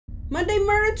Monday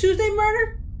murder, Tuesday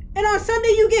murder, and on Sunday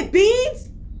you get beans?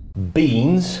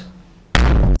 Beans?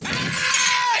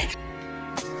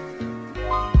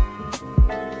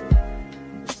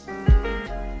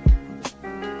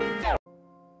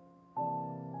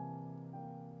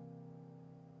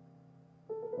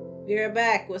 We're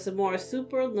back with some more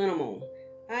Superliminal.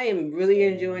 I am really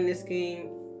enjoying this game.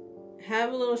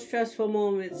 Have a little stressful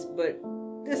moments, but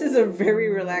this is a very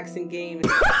relaxing game.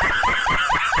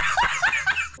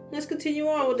 Let's continue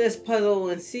on with this puzzle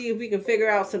and see if we can figure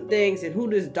out some things and who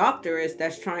this doctor is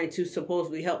that's trying to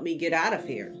supposedly help me get out of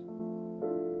here.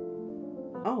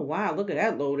 Oh wow, look at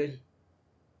that loaded.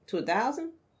 To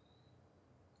 1,000?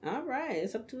 Alright,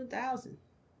 it's up to 1,000.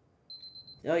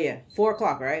 Oh yeah, 4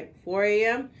 o'clock, right? 4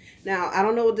 a.m. Now, I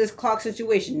don't know what this clock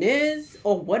situation is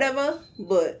or whatever,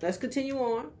 but let's continue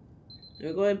on.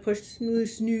 We'll go ahead and push the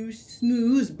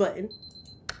snooze button.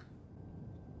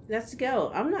 Let's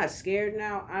go. I'm not scared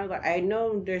now. I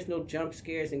know there's no jump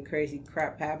scares and crazy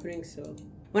crap happening, so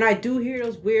when I do hear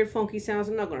those weird funky sounds,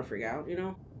 I'm not gonna freak out, you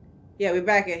know? Yeah, we're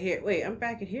back at here. Wait, I'm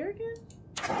back at here again?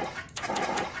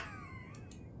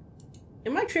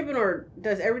 Am I tripping or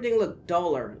does everything look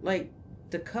duller? Like,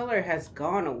 the color has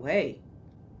gone away.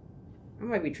 I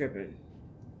might be tripping.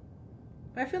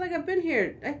 But I feel like I've been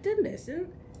here. I did this.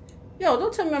 Yo,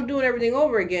 don't tell me I'm doing everything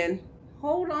over again.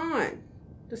 Hold on.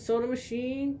 The soda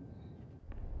machine.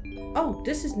 Oh,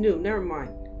 this is new. Never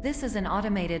mind. This is an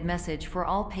automated message for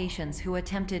all patients who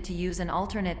attempted to use an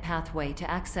alternate pathway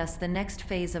to access the next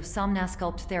phase of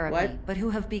somnasculpt therapy, but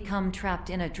who have become trapped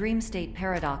in a dream state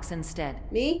paradox instead.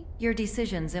 Me? Your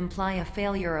decisions imply a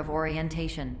failure of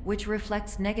orientation, which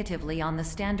reflects negatively on the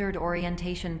standard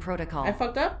orientation protocol. I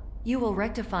fucked up? You will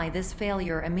rectify this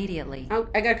failure immediately.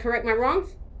 I gotta correct my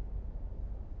wrongs?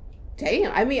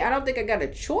 Damn, I mean, I don't think I got a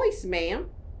choice, ma'am.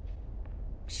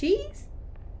 Cheese?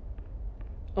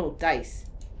 Oh, dice.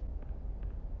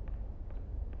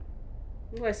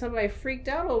 Looks like somebody freaked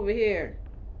out over here.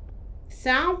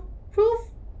 Soundproof?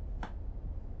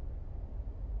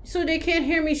 So they can't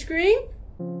hear me scream?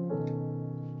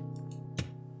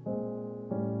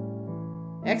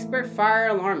 Expert fire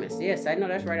alarmist. Yes, I know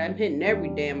that's right. I'm hitting every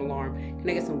damn alarm. Can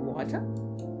I get some water?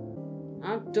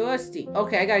 I'm thirsty.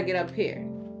 Okay, I gotta get up here.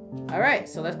 Alright,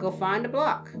 so let's go find the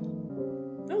block.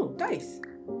 Oh, dice.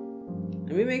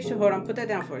 Let me make sure. Hold on, put that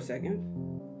down for a second.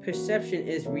 Perception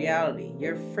is reality.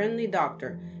 Your friendly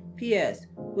doctor. P.S.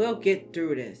 We'll get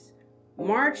through this.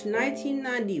 March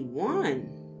 1991.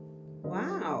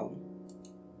 Wow.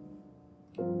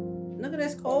 Look at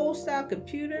this old style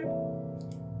computer.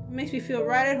 It makes me feel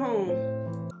right at home.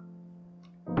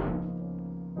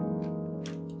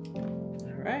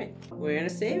 Alright. We're in a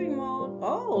saving mode.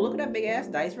 Oh, look at that big ass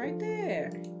dice right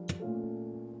there.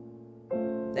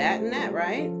 That and that,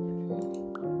 right?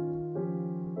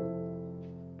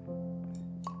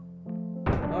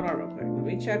 Hold on real quick. Let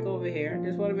me check over here.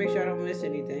 Just want to make sure I don't miss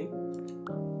anything.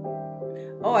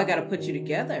 Oh, I gotta put you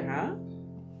together, huh?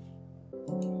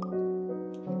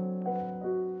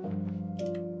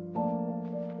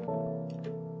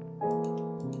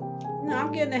 No,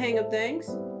 I'm getting the hang of things.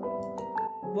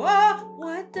 Whoa!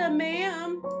 What the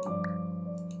ma'am?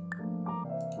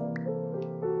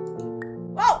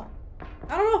 Whoa!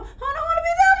 I don't know. I don't want to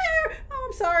be down here. Oh,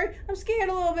 I'm sorry. I'm scared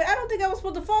a little bit. I don't think I was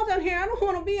supposed to fall down here. I don't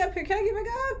want to be up here. Can I get back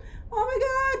up? Oh my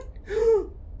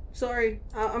god. Sorry.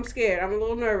 I'm scared. I'm a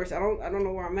little nervous. I don't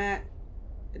know where I'm at.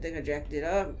 I think I jacked it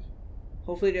up.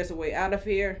 Hopefully there's a way out of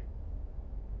here.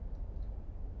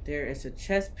 There is a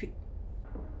chest piece.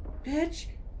 Bitch.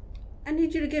 I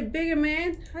need you to get bigger,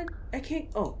 man. I can't.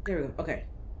 Oh, there we go. Okay.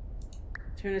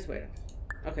 Turn this way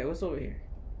though. Okay, what's over here?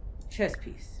 Chest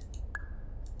piece.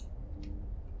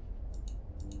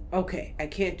 Okay, I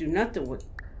can't do nothing with...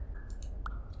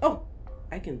 Oh,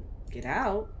 I can get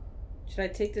out. Should I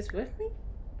take this with me?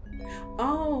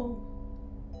 Oh.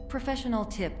 Professional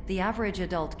tip: the average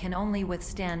adult can only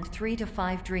withstand 3 to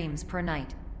 5 dreams per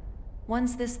night.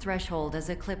 Once this threshold is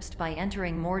eclipsed by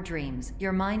entering more dreams,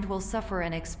 your mind will suffer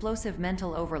an explosive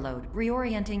mental overload,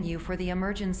 reorienting you for the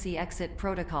emergency exit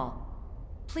protocol.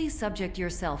 Please subject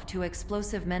yourself to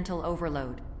explosive mental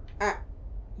overload.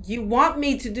 You want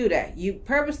me to do that? You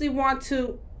purposely want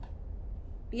to...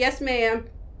 Yes, ma'am.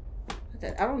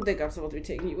 I don't think I'm supposed to be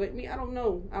taking you with me. I don't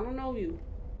know. I don't know you.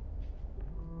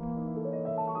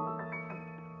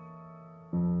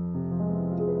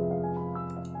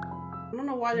 I don't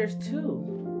know why there's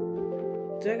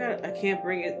 2. I can't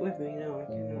bring it with me. No, I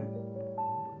cannot.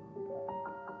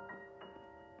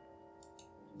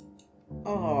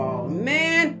 Oh,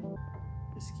 man.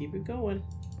 Let's keep it going.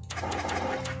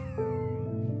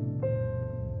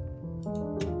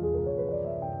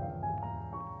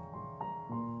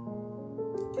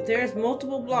 There's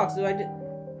multiple blocks. Do I do?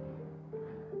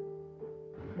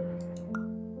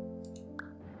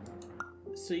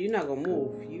 So you're not gonna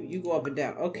move. You go up and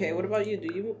down. Okay, what about you?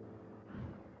 Do you move?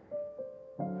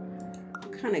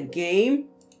 What kind of game?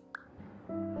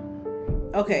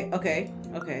 Okay.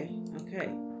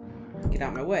 Get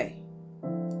out my way.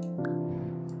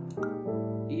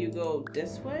 You go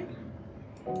this way?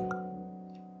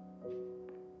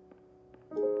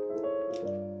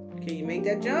 Can you make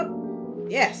that jump?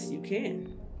 Yes, you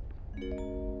can.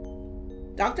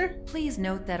 Doctor? Please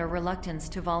note that a reluctance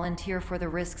to volunteer for the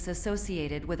risks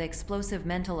associated with explosive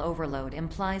mental overload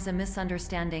implies a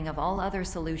misunderstanding of all other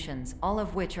solutions, all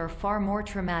of which are far more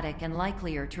traumatic and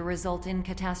likelier to result in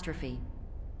catastrophe.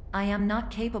 I am not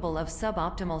capable of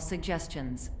suboptimal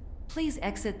suggestions. Please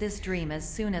exit this dream as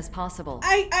soon as possible.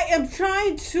 I am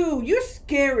trying to. You're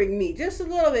scaring me just a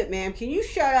little bit, ma'am. Can you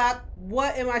shut up?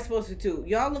 What am I supposed to do?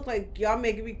 Y'all look like y'all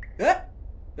making me...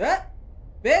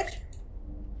 bitch!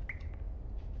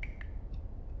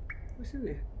 What's in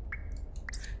there?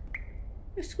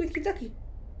 It's Squeaky Ducky.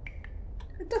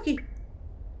 A ducky.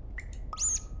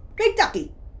 Big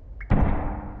ducky.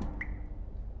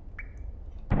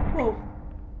 Whoa.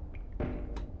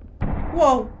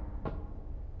 Whoa.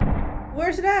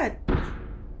 Where's it at?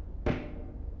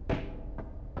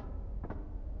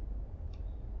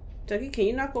 Ducky, can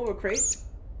you knock over crates?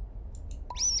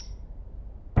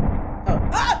 Oh.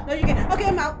 Ah! No, you can't. Okay,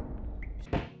 I'm out.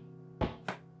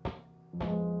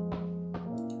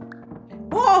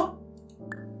 Whoa!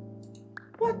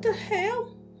 What the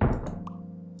hell?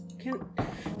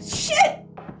 Shit!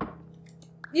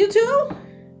 You too?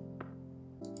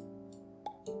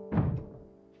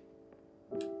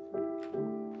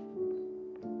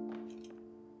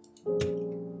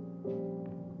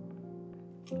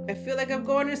 I feel like I'm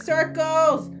going in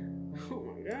circles.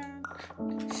 Oh my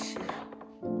god. Shit.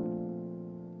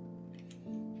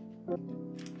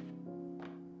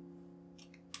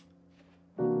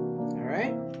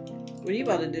 Alright. What are you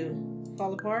about to do?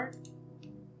 Fall apart?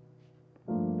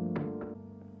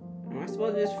 Am I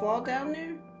supposed to just fall down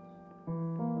there?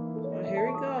 Well,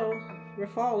 here we go. We're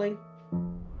falling.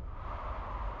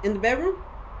 In the bedroom?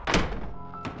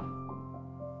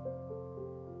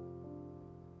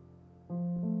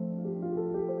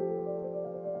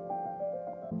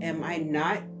 Am I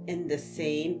not in the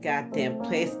same goddamn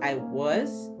place I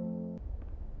was?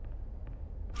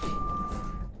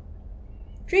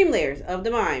 Dream layers of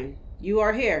the mind. You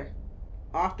are here.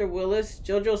 Arthur Willis,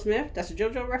 JoJo Smith. That's a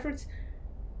JoJo reference.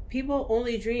 People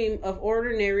only dream of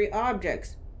ordinary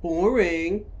objects.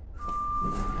 Boring.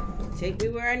 Take me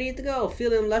where I need to go.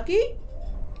 Feeling lucky?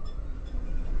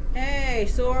 Hey,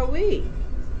 so are we.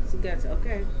 So that's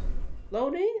okay.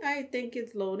 Loading? I think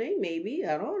it's loading. Maybe.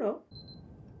 I don't know.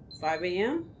 5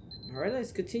 a.m. Alright,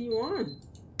 let's continue on.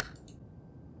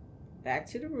 Back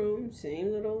to the room.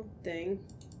 Same little thing.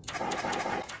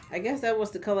 I guess that was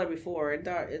the color before. It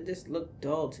just looked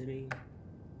dull to me.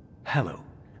 Hello.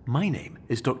 My name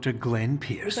is Dr. Glenn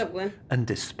Pierce. What's up, Glenn? And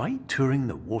despite touring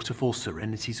the Waterfall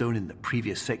Serenity Zone in the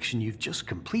previous section you've just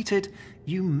completed,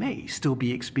 you may still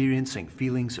be experiencing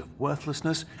feelings of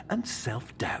worthlessness and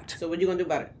self-doubt. So what are you gonna do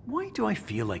about it? Why do I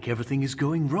feel like everything is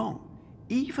going wrong,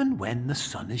 even when the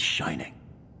sun is shining?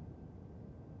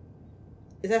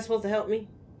 Is that supposed to help me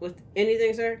with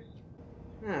anything, sir?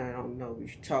 I don't know what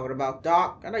you're talking about,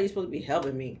 Doc. I thought you were supposed to be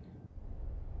helping me.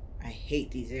 I hate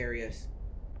these areas.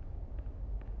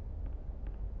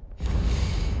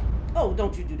 Oh,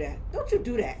 don't you do that. Don't you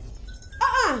do that.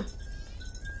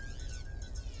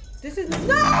 This is...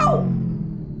 No!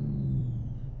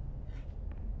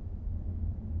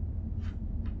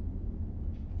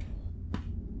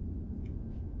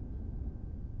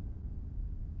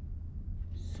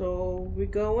 So, we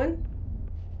going?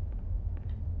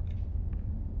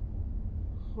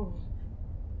 Oh.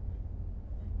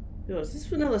 Yo, is this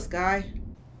Vanilla Sky?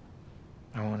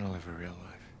 I want to live a real life.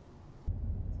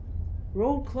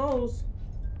 Road closed.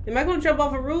 Am I gonna jump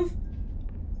off a roof?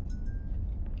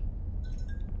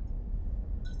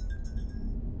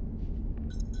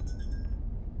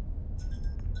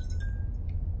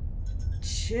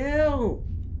 Chill.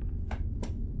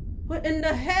 What in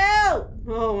the hell?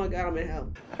 Oh my god, I'm in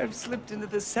hell. I've slipped into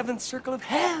the 7th circle of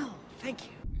hell. Thank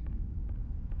you.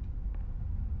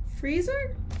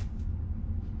 Freezer?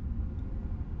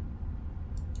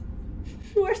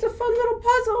 Where's the fun little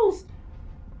puzzles?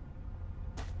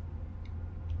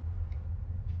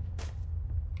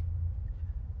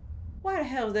 Why the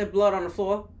hell is there blood on the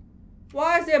floor?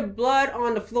 Why is there blood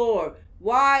on the floor?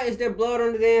 Why is there blood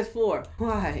on the dance floor?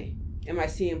 Why am I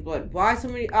seeing blood? Why so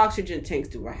many oxygen tanks?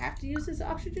 Do I have to use this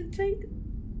oxygen tank?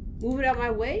 Move it out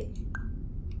my way?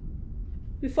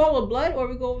 We follow blood or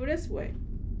we go over this way?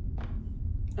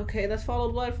 Okay, let's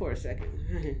follow blood for a second.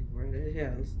 Where the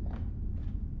hell?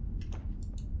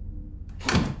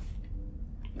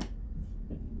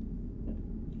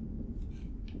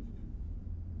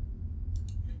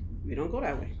 We don't go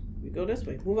that way. We go this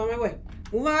way. Move on my way.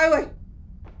 Move on my way.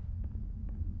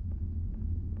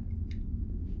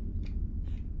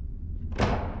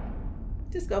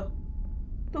 Just go.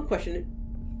 Don't question it.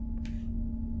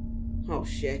 Oh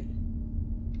shit.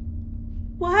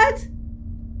 What?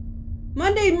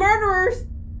 Monday murderers?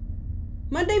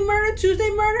 Monday murder, Tuesday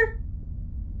murder?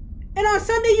 And on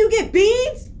Sunday you get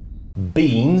beans?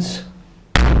 Beans?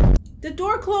 The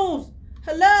door closed.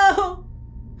 Hello?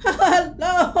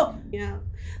 Hello? Yeah.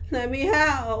 Let me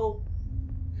out.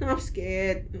 I'm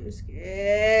scared. I'm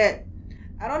scared.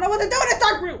 I don't know what to do in this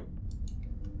dark room.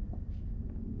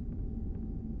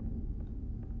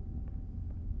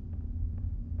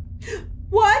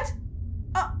 What?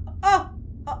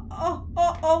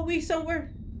 We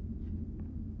somewhere.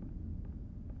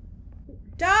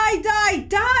 Die!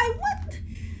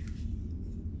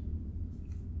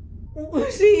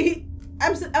 What? See,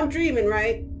 I'm dreaming,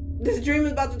 right? This dream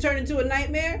is about to turn into a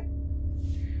nightmare.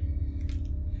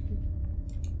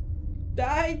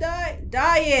 Die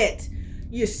it!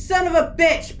 You son of a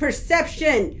bitch!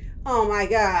 Perception! Oh my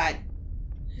god.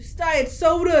 Just diet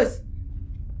sodas.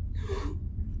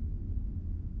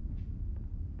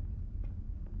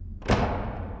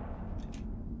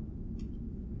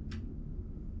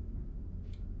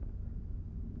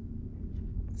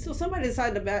 So somebody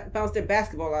decided to bounce their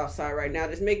basketball outside right now,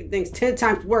 just making things 10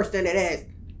 times worse than it is.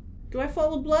 Do I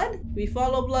follow blood? We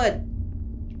follow blood.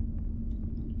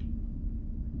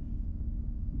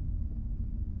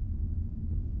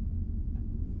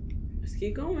 Let's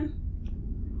keep going.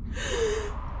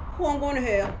 Oh, I'm going to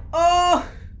hell. Oh!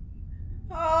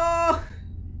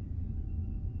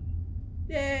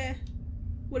 Yeah.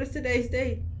 What is today's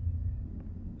date?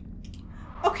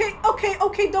 Okay,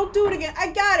 don't do it again.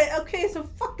 I got it. Okay, it's a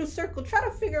fucking circle. Try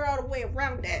to figure out a way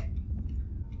around that.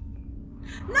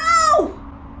 No!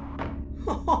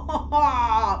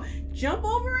 Jump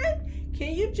over it?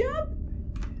 Can you jump?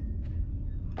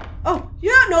 Oh,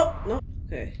 yeah, no.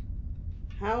 Okay.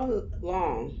 How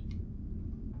long?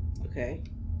 Okay.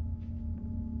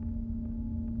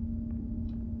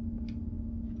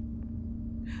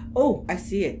 Oh, I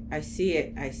see it.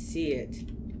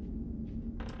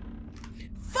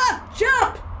 Fuck!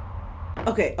 Jump!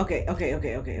 Okay.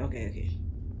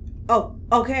 Oh,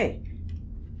 okay.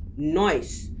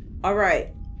 Nice.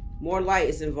 Alright. More light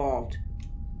is involved.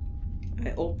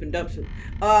 I opened up some...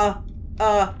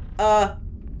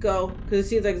 Go. Because it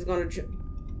seems like it's gonna...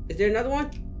 Is there another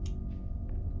one?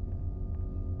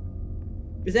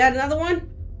 Is that another one?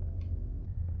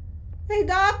 Hey,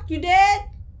 Doc, you dead?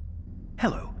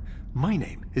 Hello, my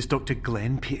name is Dr.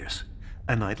 Glenn Pierce,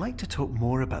 and I'd like to talk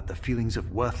more about the feelings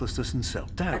of worthlessness and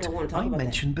self-doubt I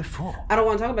mentioned before. I don't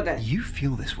want to talk about that. You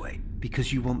feel this way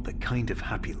because you want the kind of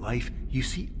happy life you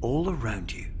see all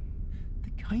around you.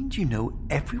 The kind you know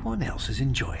everyone else is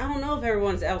enjoying. I don't know if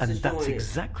everyone else is enjoying it. And that's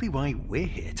exactly why we're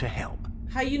here to help.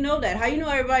 How you know that? How you know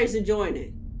everybody's enjoying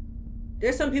it?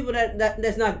 There's some people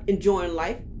that's not enjoying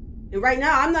life. And right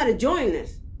now, I'm not enjoying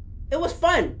this. It was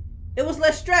fun. It was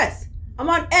less stress. I'm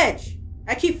on edge.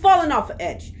 I keep falling off the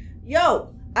edge.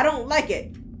 Yo, I don't like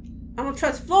it. I don't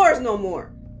trust floors no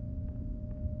more.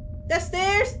 That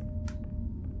stairs?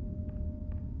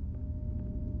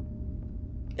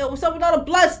 Yo, what's up with all the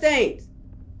blood stains?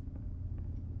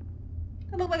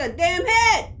 That look like a damn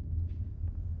head.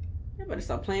 You better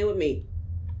stop playing with me.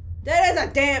 That is a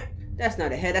damn... That's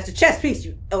not a head. That's a chest piece.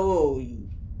 I'm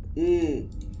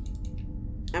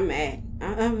mad.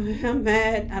 I'm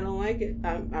mad. I don't like it.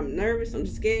 I'm nervous. I'm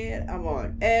scared. I'm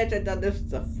on edge. I thought this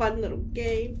was a fun little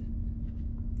game.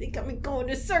 They got me going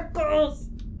in circles.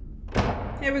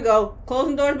 Here we go.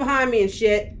 Closing doors behind me and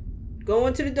shit.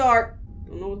 Going to the dark.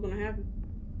 Don't know what's gonna happen.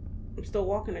 I'm still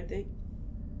walking, I think.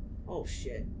 Oh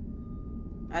shit.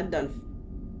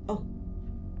 Oh.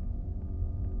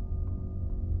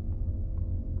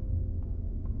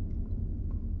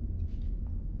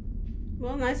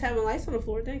 Well, nice having lights on the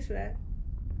floor. Thanks for that.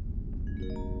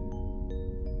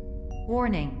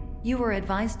 Warning. You were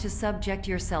advised to subject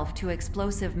yourself to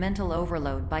explosive mental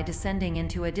overload by descending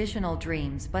into additional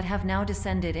dreams, but have now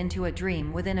descended into a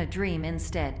dream within a dream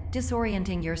instead,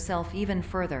 disorienting yourself even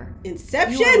further.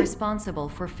 Inception! You are responsible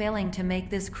for failing to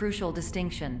make this crucial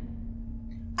distinction.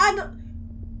 I don't...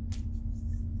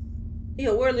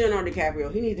 Yo, where's Leonardo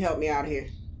DiCaprio? He needs to help me out here.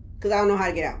 Because I don't know how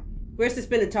to get out. Where's the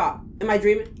spinning top? Am I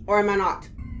dreaming? Or am I not?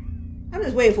 I'm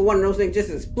just waiting for one of those things just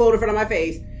to explode in front of my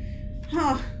face.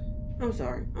 I'm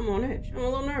sorry. I'm on edge. I'm a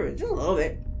little nervous. Just a little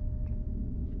bit.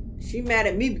 She mad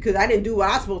at me because I didn't do what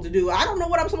I was supposed to do. I don't know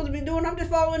what I'm supposed to be doing. I'm just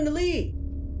following the lead.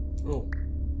 Oh.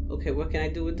 Okay, what can I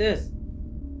do with this?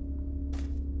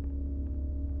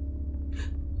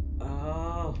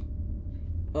 Oh.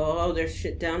 Oh, there's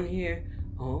shit down here.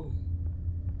 Oh.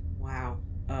 Wow.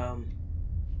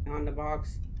 On the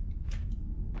box.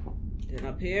 Then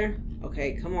up here.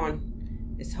 Okay, come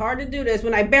on. It's hard to do this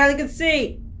when I barely can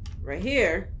see. Right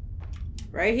here.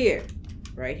 Right here.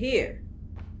 Right here.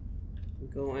 We're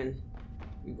going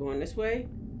this way.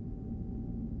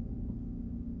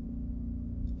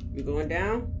 We're going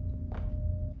down.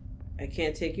 I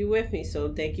can't take you with me,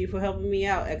 so thank you for helping me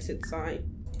out. Exit sign.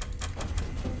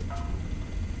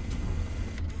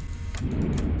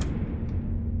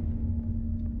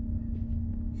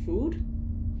 Food?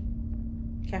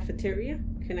 Cafeteria?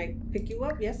 Can I pick you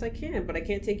up? Yes, I can, but I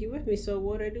can't take you with me, so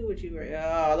what do I do with you? Right?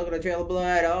 Oh, look at the trail of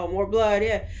blood. Oh, more blood,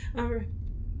 yeah. Alright.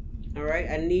 Alright,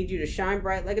 I need you to shine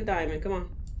bright like a diamond. Come on.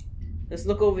 Let's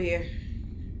look over here.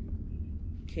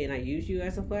 Can I use you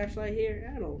as a flashlight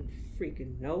here? I don't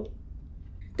freaking know.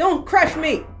 Don't crush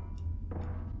me!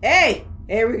 Hey!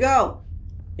 Here we go.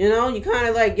 You know, you kind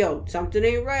of like, yo, something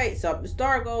ain't right. Something's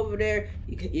dark over there.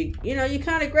 You know, you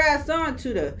kind of grasped on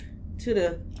to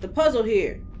the puzzle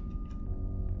here.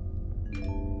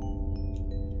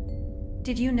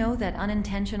 Did you know that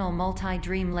unintentional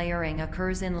multi-dream layering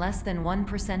occurs in less than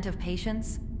 1% of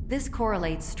patients? This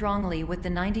correlates strongly with the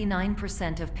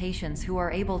 99% of patients who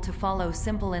are able to follow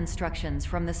simple instructions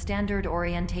from the standard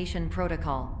orientation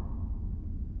protocol.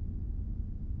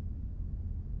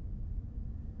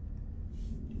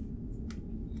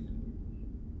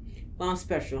 Well, I'm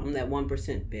special. I'm that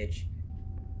 1%, bitch.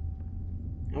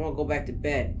 I want to go back to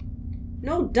bed.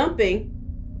 No dumping.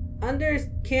 Under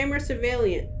camera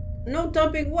surveillance. No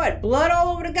dumping what? Blood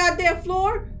all over the goddamn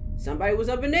floor? Somebody was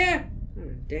up in there. Oh,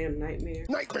 damn nightmare.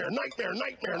 Nightmare, nightmare,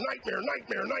 nightmare, nightmare,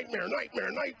 nightmare, nightmare,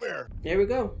 nightmare, nightmare. There we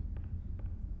go.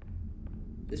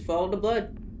 Just follow the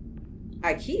blood.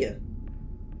 IKEA.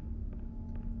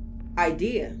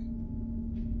 Idea.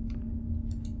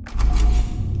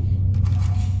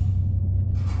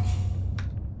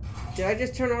 Did I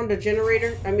just turn on the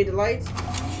generator? I mean the lights?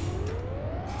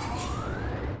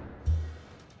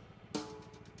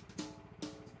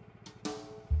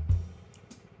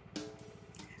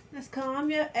 Let's calm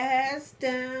your ass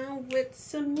down with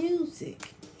some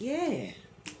music. Yeah.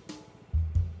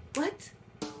 What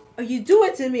are you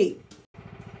doing to me?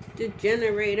 The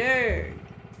generator.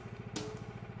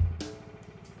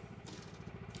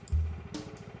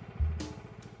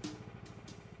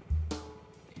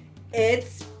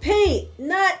 It's paint,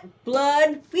 not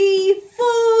blood. We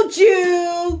fooled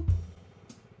you.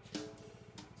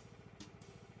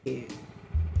 Yeah.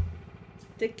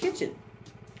 The kitchen.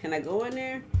 Can I go in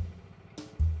there?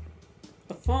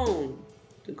 A phone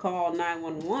to call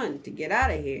 911 to get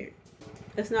out of here.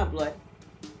 It's not blood.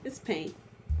 It's paint.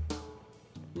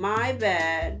 My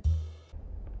bad.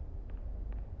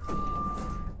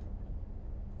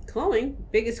 Cloning.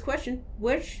 Biggest question.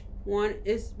 Which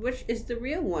is the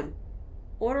real one?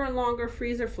 Order longer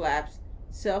freezer flaps.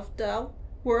 Self-doubt.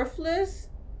 Worthless.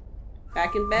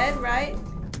 Back in bed, right?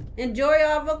 Enjoy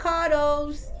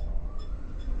avocados.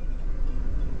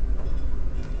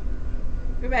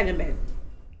 We're back in bed.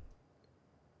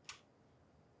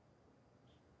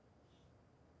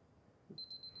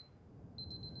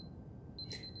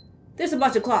 There's a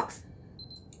bunch of clocks.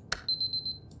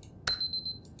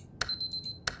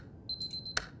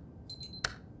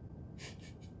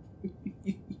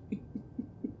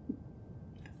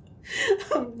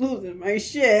 I'm losing my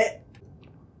shit.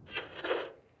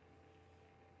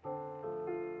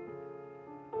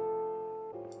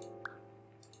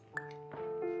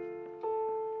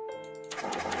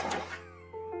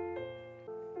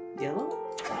 Yellow?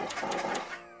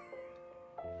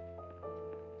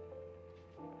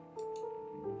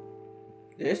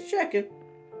 Let's check it.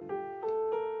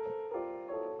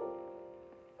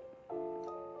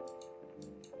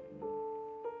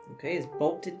 Okay, it's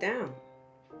bolted down.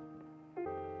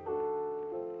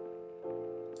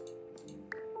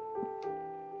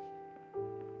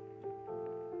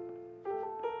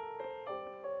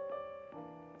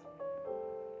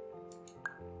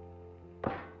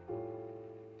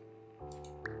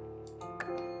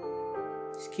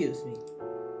 Excuse me.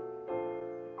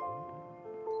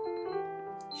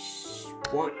 Shh,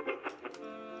 one.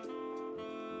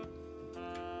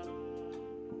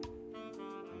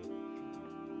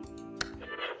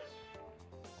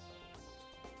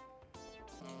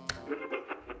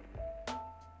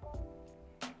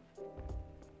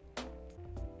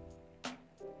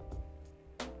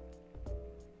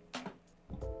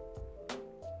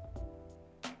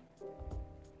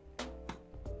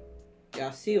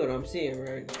 Y'all see what I'm seeing,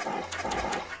 right?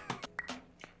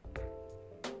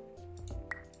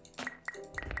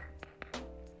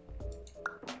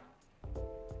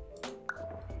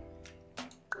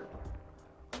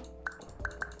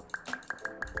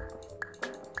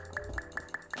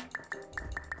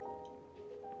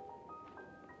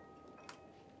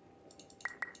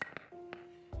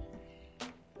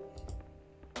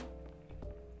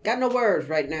 Got no words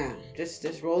right now.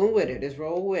 Just rolling with it. Just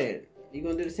roll with it. You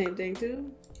gonna do the same thing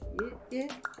too? Yeah.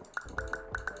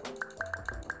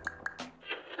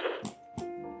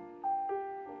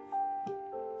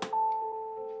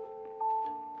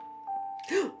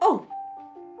 Oh!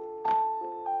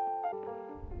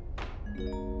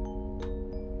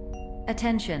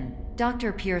 Attention!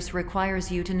 Dr. Pierce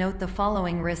requires you to note the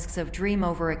following risks of dream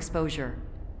overexposure.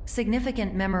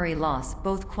 Significant memory loss,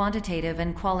 both quantitative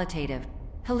and qualitative.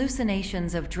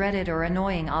 Hallucinations of dreaded or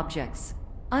annoying objects.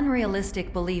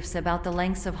 Unrealistic beliefs about the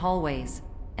lengths of hallways.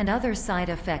 And other side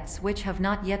effects which have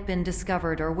not yet been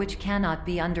discovered or which cannot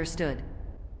be understood.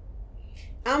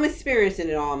 I'm experiencing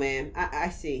it all, man. I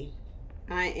see.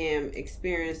 I am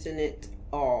experiencing it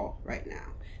all right now.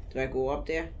 Do I go up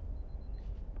there?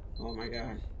 Oh my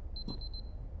god.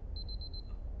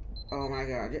 Oh my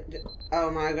god. Oh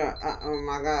my god. Oh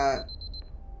my god.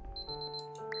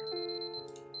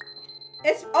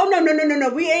 It's, oh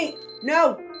no, we ain't,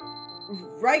 no.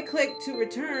 Right click to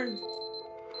return.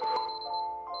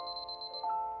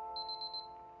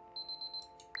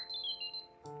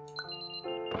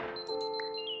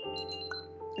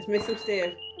 Let's make some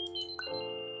stairs.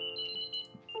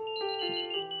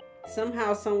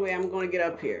 Somehow, some way, I'm going to get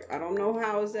up here. I don't know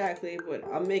how exactly, but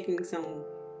I'm making some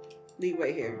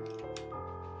leeway here.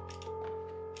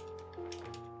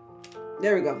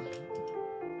 There we go.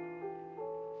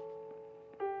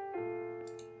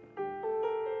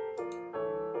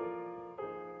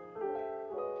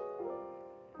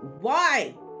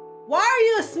 Why? Why are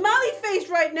you a smiley face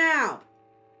right now?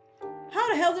 How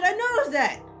the hell did I notice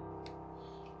that?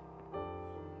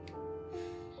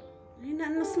 Ain't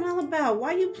nothing to smile about.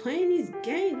 Why are you playing these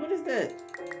games? What is that?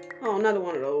 Oh, another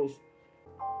one of those.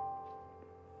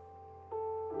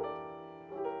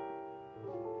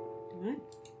 What?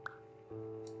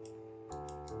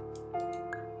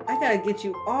 I gotta get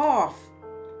you off.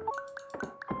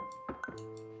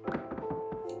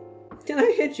 Can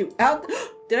I hit you out?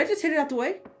 Did I just hit it out the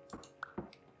way?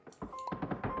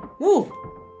 Move!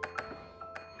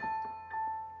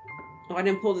 Oh, I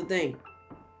didn't pull the thing.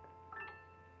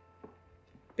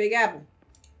 Big apple.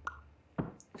 Oh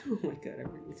my god,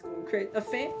 everything's going crazy. A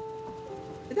fan?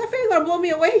 Is that fan gonna blow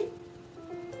me away?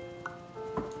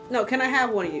 No, can I have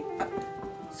one of you?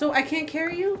 So I can't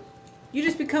carry you? You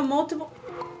just become multiple?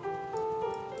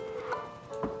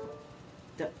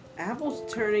 The apple's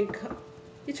turning...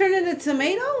 You turn into a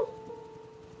tomato?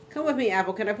 Come with me,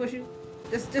 Apple. Can I push you?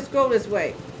 Just go this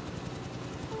way.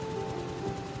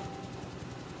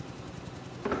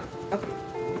 Okay.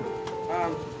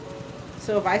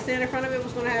 So if I stand in front of it,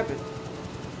 what's gonna happen?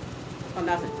 Oh,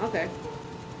 nothing. Okay.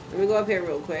 Let me go up here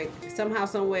real quick. Somehow,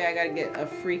 some way, I gotta get a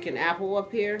freaking apple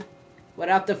up here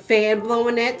without the fan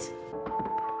blowing it.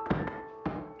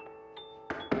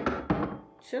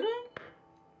 Should I?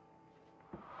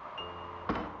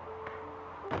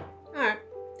 Alright.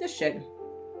 Just checking.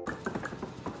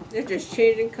 They're just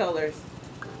changing colors.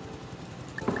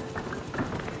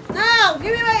 No!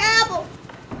 Give me my apple!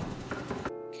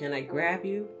 Can I grab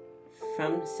you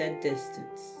from said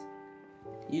distance?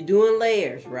 You're doing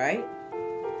layers, right?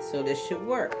 So this should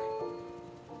work.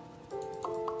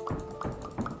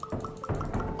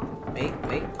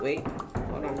 Wait.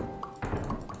 Hold on.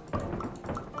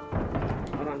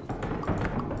 Hold on.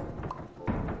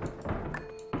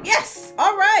 Yes!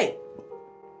 All right!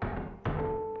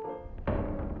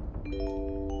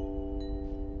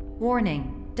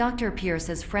 Warning. Dr. Pierce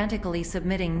is frantically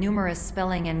submitting numerous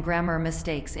spelling and grammar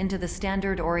mistakes into the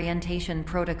standard orientation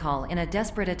protocol in a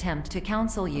desperate attempt to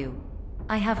counsel you.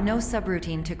 I have no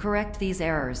subroutine to correct these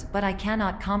errors, but I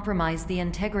cannot compromise the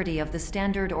integrity of the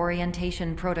standard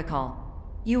orientation protocol.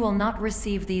 You will not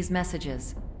receive these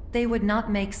messages. They would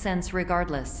not make sense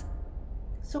regardless.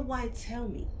 So why tell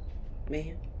me,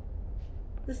 man?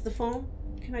 This is the phone?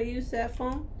 Can I use that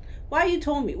phone? Why you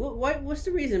told me? What's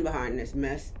the reason behind this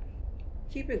mess?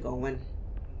 Keep it going.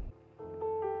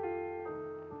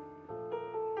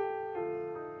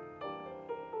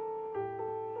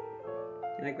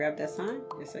 Can I grab that sign?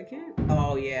 Yes, I can.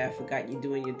 Oh, yeah, I forgot you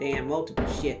doing your damn multiple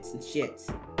shits and shits.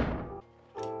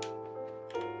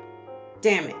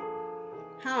 Damn it.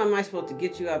 How am I supposed to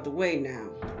get you out the way now?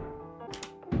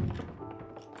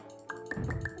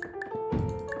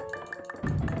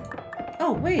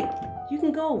 No, wait. You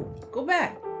can go. Go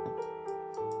back.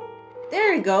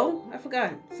 There you go. I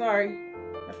forgot. Sorry.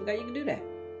 I forgot you can do that.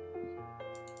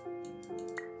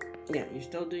 Yeah, you're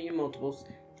still doing your multiples.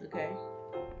 Okay.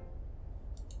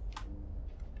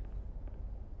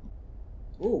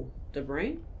 Ooh, the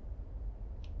brain?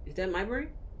 Is that my brain?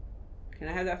 Can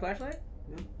I have that flashlight?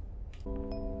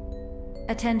 No.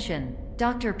 Attention.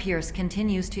 Dr. Pierce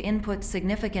continues to input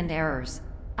significant errors.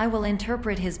 I will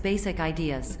interpret his basic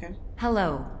ideas. Okay.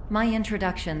 Hello, my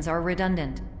introductions are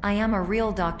redundant. I am a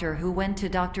real doctor who went to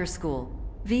doctor school.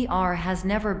 VR has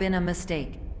never been a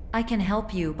mistake. I can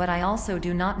help you, but I also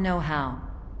do not know how.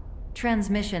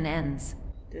 Transmission ends.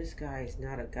 This guy is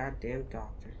not a goddamn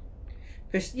doctor.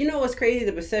 You know what's crazy?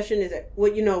 The possession is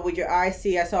what, you know, with your eyes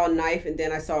see. I saw a knife and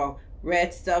then I saw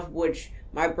red stuff, which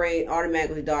my brain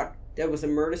automatically thought there was a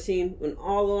murder scene, when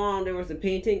all along there was a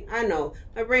painting. I know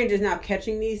my brain is now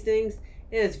catching these things.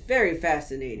 It is very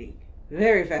fascinating.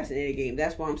 Very fascinating game.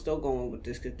 That's why I'm still going with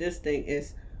this, because this thing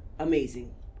is amazing.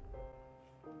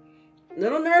 A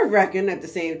little nerve-wracking at the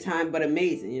same time, but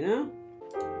amazing, you know?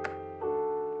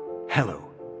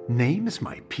 Hello, name is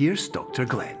my Pierce Dr.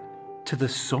 Glenn. To the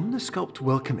Somnosculpt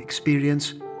Welcome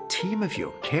Experience, team of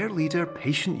your care leader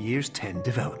patient years 10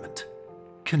 development.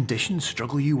 Conditions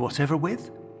struggle you whatever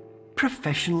with?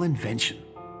 Professional invention.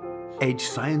 Edge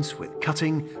science with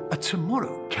cutting, a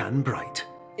tomorrow can bright.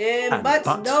 And but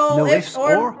no ifs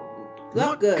or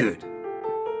look good.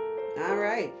 All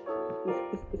right.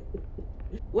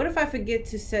 What if I forget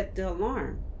to set the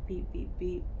alarm? Beep, beep,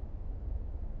 beep.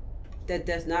 That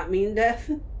does not mean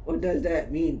death? Or does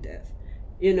that mean death?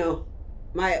 You know,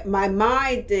 my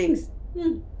mind thinks,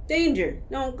 danger,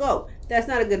 don't go. That's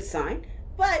not a good sign.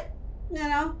 But, you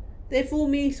know, they fool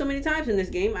me so many times in this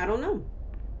game, I don't know.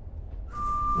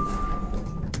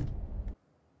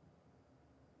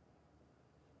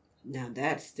 Now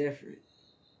that's different.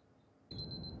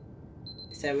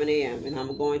 7 a.m. and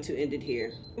I'm going to end it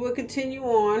here. We'll continue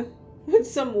on with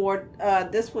some more.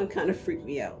 This one kind of freaked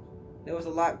me out. There was a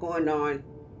lot going on.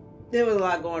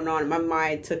 And my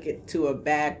mind took it to a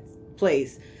bad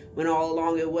place when all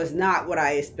along it was not what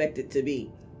I expected to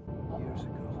be. Years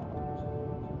ago,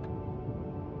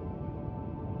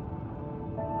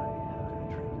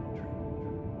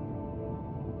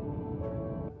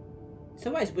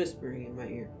 Somebody's whispering in my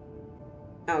ear.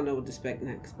 I don't know what to expect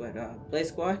next, but Blaze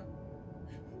Squad.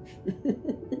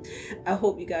 I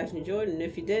hope you guys enjoyed, and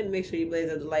if you did, make sure you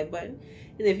blaze up the like button.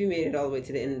 And if you made it all the way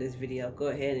to the end of this video, go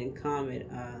ahead and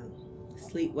comment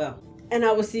sleep well. And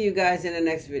I will see you guys in the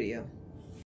next video.